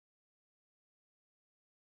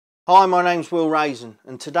Hi, my name's Will Raison,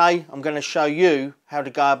 and today I'm going to show you how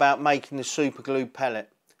to go about making the super glue pellet.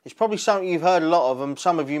 It's probably something you've heard a lot of, and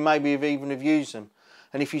some of you maybe have even used them.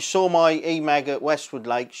 And if you saw my EMAG at Westwood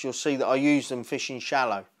Lakes, you'll see that I use them fishing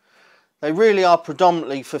shallow. They really are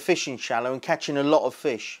predominantly for fishing shallow and catching a lot of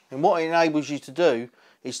fish. And what it enables you to do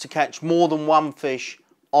is to catch more than one fish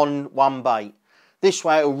on one bait. This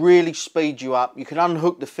way it will really speed you up. You can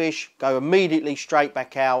unhook the fish, go immediately straight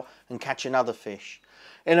back out and catch another fish.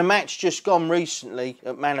 In a match just gone recently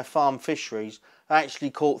at Manor Farm Fisheries, I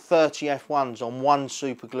actually caught 30 F1s on one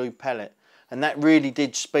super glue pellet, and that really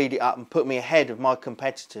did speed it up and put me ahead of my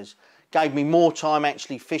competitors. Gave me more time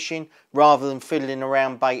actually fishing rather than fiddling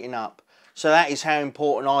around baiting up. So that is how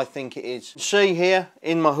important I think it is. See here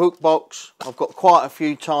in my hook box, I've got quite a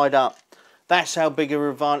few tied up. That's how big an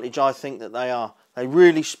advantage I think that they are. They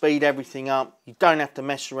really speed everything up. You don't have to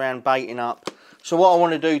mess around baiting up. So what I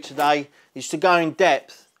want to do today is to go in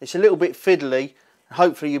depth. It's a little bit fiddly.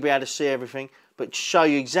 Hopefully you'll be able to see everything, but to show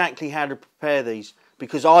you exactly how to prepare these,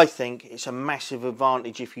 because I think it's a massive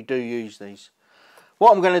advantage if you do use these.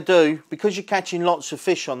 What I'm going to do, because you're catching lots of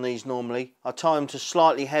fish on these normally, I tie them to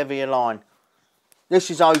slightly heavier line. This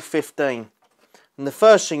is 0.15, and the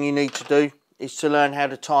first thing you need to do is to learn how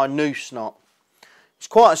to tie a noose knot. It's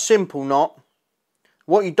quite a simple knot.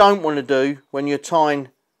 What you don't want to do when you're tying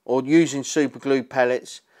or using super glue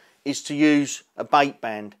pellets is to use a bait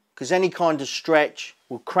band, because any kind of stretch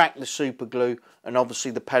will crack the super glue and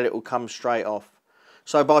obviously the pellet will come straight off.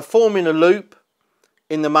 So by forming a loop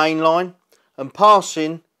in the main line and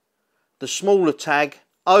passing the smaller tag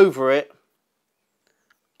over it,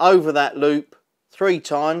 over that loop 3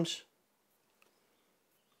 times,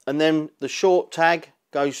 and then the short tag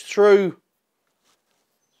goes through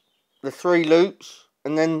the 3 loops,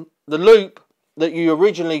 and then the loop that you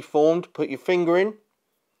originally formed, put your finger in,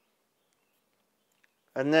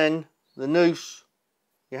 and then the noose,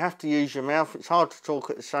 you have to use your mouth, it's hard to talk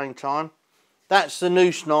at the same time. That's the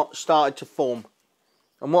noose knot started to form.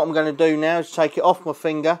 And what I'm going to do now is take it off my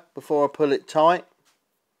finger before I pull it tight.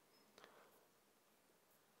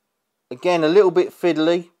 Again, a little bit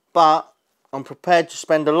fiddly, but I'm prepared to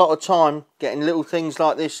spend a lot of time getting little things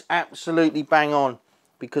like this absolutely bang on,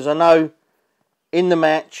 because I know in the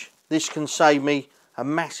match this can save me a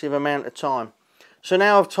massive amount of time. So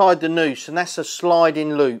now I've tied the noose, and that's a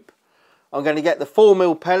sliding loop. I'm going to get the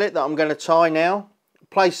 4mm pellet that I'm going to tie now,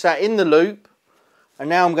 place that in the loop, and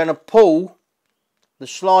now I'm going to pull the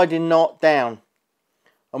sliding knot down.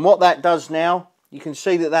 And what that does now, you can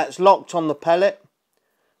see that that's locked on the pellet,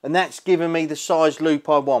 and that's giving me the size loop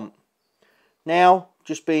I want. Now,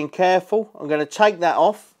 just being careful, I'm going to take that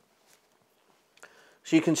off.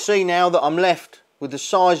 So you can see now that I'm left with the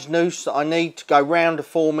size noose that I need to go round a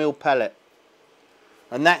 4mm pellet.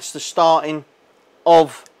 And that's the starting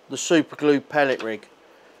of the super glue pellet rig.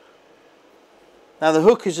 Now the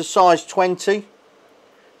hook is a size 20.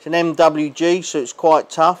 It's an MWG, so it's quite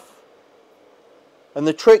tough. And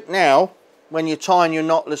the trick now, when you're tying your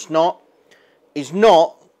knotless knot, is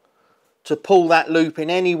not to pull that loop in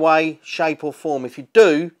any way, shape or form. If you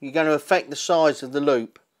do, you're going to affect the size of the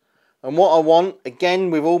loop. And what I want,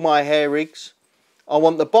 again with all my hair rigs, I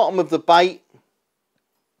want the bottom of the bait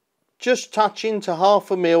just touching to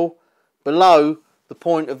 1/2 mil below the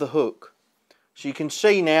point of the hook. So you can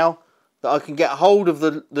see now that I can get hold of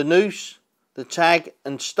the noose, the tag,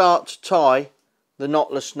 and start to tie the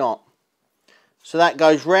knotless knot. So that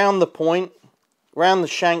goes round the point, round the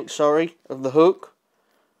shank, sorry, of the hook.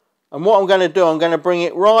 And what I'm going to do, I'm going to bring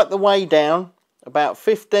it right the way down, about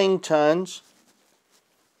 15 turns.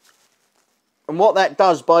 And what that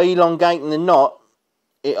does by elongating the knot,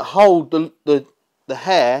 it holds the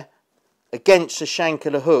hair against the shank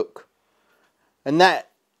of the hook. And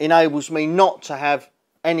that enables me not to have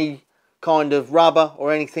any kind of rubber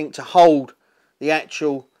or anything to hold the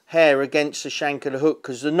actual hair against the shank of the hook,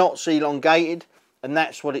 because the knot's elongated and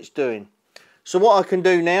that's what it's doing. So what I can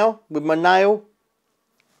do now with my nail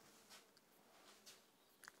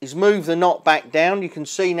is move the knot back down. You can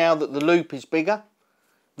see now that the loop is bigger.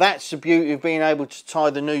 That's the beauty of being able to tie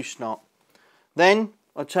the noose knot. Then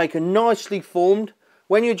I take a nicely formed,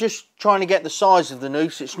 when you're just trying to get the size of the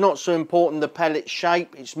noose, it's not so important the pellet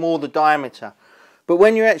shape, it's more the diameter. But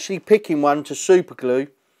when you're actually picking one to super glue,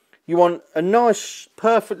 you want a nice,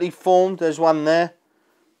 perfectly formed, there's one there,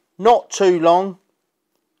 not too long.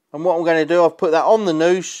 And what I'm going to do, I've put that on the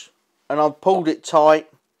noose and I've pulled it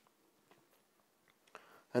tight.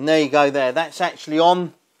 And there you go there, that's actually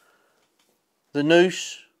on the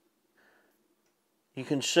noose. You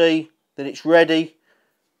can see that it's ready,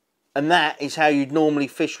 and that is how you'd normally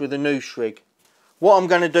fish with a noose rig. What I'm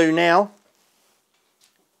going to do now,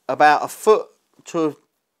 about 1 foot to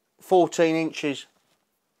 14 inches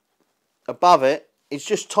above it is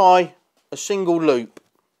just tie a single loop,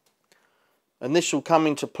 and this will come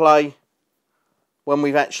into play when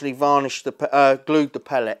we've actually varnished the glued the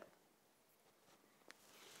pellet.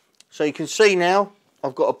 So you can see now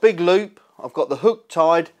I've got a big loop, I've got the hook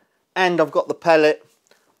tied, and I've got the pellet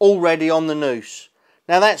already on the noose.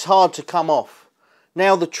 Now that's hard to come off.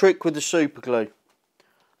 Now the trick with the super glue.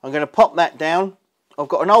 I'm going to pop that down. I've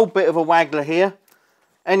got an old bit of a waggler here.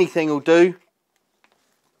 Anything will do.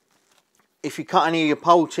 If you cut any of your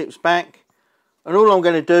pole tips back. And all I'm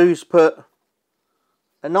going to do is put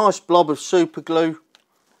a nice blob of super glue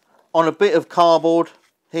on a bit of cardboard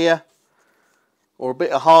here, or a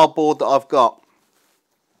bit of hardboard that I've got.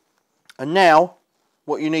 And now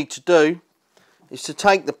what you need to do is to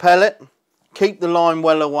take the pellet, keep the line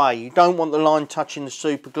well away. You don't want the line touching the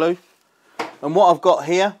super glue. And what I've got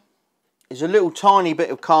here is a little tiny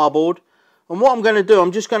bit of cardboard, and what I'm going to do,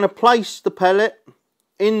 I'm just going to place the pellet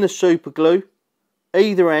in the super glue,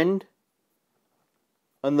 either end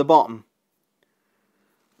and the bottom,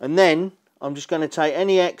 and then I'm just going to take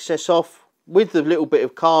any excess off with the little bit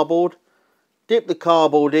of cardboard, dip the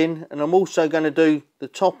cardboard in, and I'm also going to do the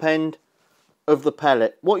top end of the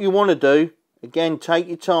pellet. What you want to do, again, take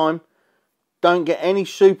your time, don't get any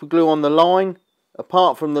super glue on the line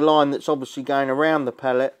apart from the line that's obviously going around the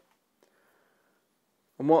pellet.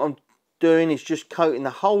 And what I'm doing is just coating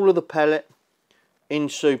the whole of the pellet in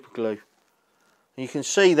super glue. And you can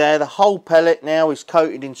see there the whole pellet now is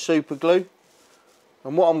coated in super glue.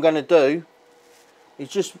 And what I'm going to do is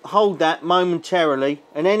just hold that momentarily,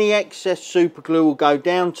 and any excess super glue will go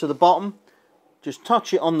down to the bottom. Just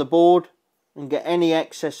touch it on the board and get any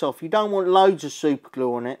excess off. You don't want loads of super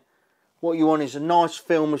glue on it. What you want is a nice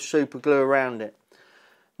film of super glue around it.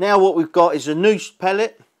 Now what we've got is a noose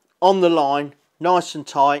pellet on the line, nice and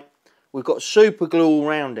tight. We've got super glue all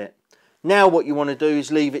around it. Now what you want to do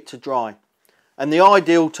is leave it to dry. And the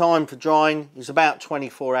ideal time for drying is about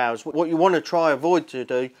 24 hours. What you want to avoid to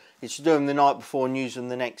do is to do them the night before and use them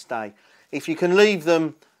the next day. If you can leave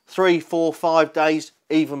them 3, 4, 5 days,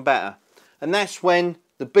 even better. And that's when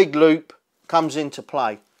the big loop comes into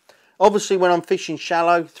play. Obviously when I'm fishing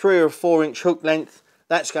shallow, 3 or 4 inch hook length,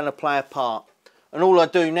 that's going to play a part. And all I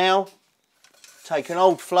do now, take an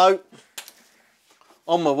old float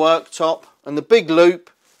on my worktop, and the big loop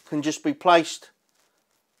can just be placed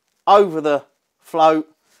over the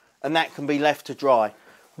float, and that can be left to dry.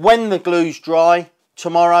 When the glue's dry,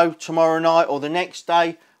 tomorrow night or the next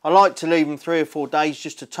day, I like to leave them 3 or 4 days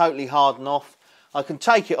just to totally harden off. I can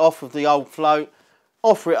take it off of the old float,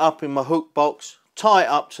 offer it up in my hook box, tie it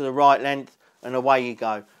up to the right length, and away you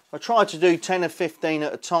go. I try to do 10 or 15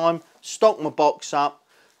 at a time, stock my box up,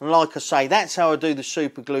 and like I say, that's how I do the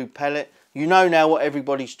super glue pellet. You know now what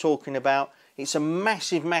everybody's talking about. It's a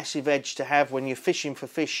massive, massive edge to have when you're fishing for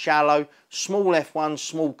fish shallow, small F1,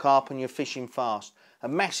 small carp, and you're fishing fast. A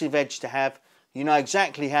massive edge to have. You know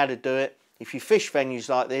exactly how to do it. If you fish venues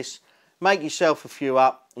like this, make yourself a few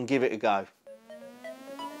up and give it a go.